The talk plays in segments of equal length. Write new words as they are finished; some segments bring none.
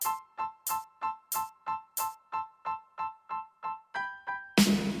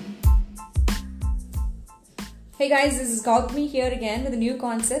Hey guys, this is Gautami here again with a new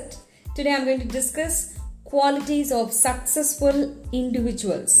concept. Today I'm going to discuss qualities of successful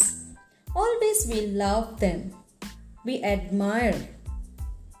individuals. Always we love them. We admire.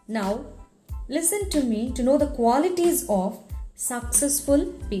 Now, listen to me to know the qualities of successful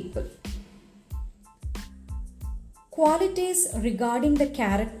people. Qualities regarding the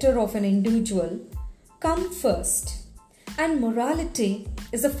character of an individual come first, and morality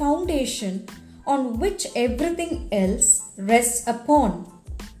is the foundation on which everything else rests upon.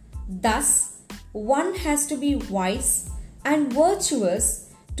 Thus, one has to be wise and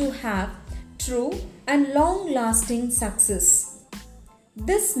virtuous to have true and long-lasting success.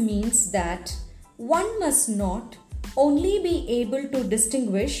 This means that one must not only be able to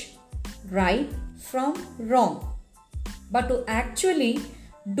distinguish right from wrong, but to actually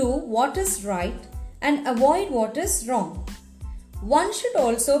do what is right and avoid what is wrong. One should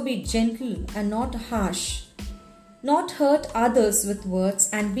also be gentle and not harsh, not hurt others with words,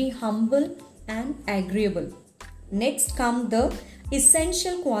 and be humble and agreeable. Next come the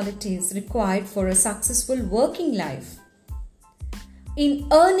essential qualities required for a successful working life. In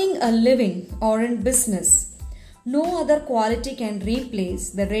earning a living or in business, no other quality can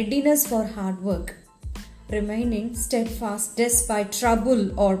replace the readiness for hard work, remaining steadfast despite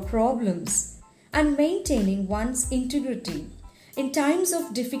trouble or problems, and maintaining one's integrity in times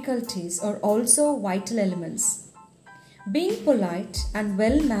of difficulties are also vital elements. Being polite and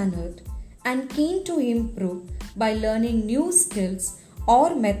well-mannered and keen to improve by learning new skills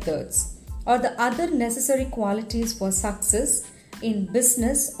or methods are the other necessary qualities for success in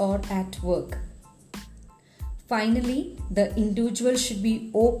business or at work. Finally, the individual should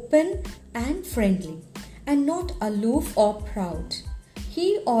be open and friendly and not aloof or proud.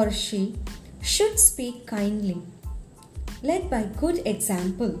 He or she should speak kindly, led by good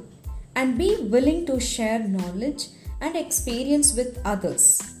example, and be willing to share knowledge and experience with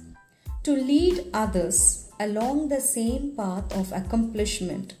others. To lead others along the same path of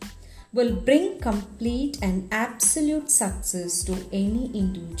accomplishment will bring complete and absolute success to any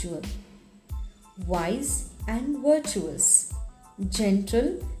individual. Wise and virtuous,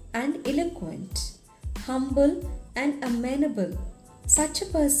 gentle and eloquent, humble and amenable, such a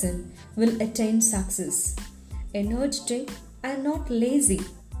person will attain success. Energetic and not lazy,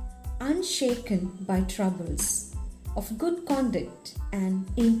 unshaken by troubles, of good conduct and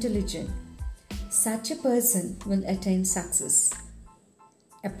intelligent, such a person will attain success.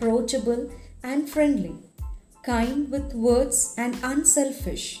 Approachable and friendly, kind with words and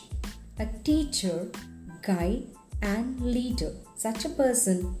unselfish, a teacher, guide and leader, such a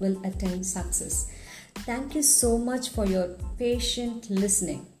person will attain success. Thank you so much for your patient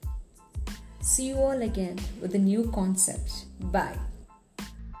listening. See you all again with a new concept. Bye.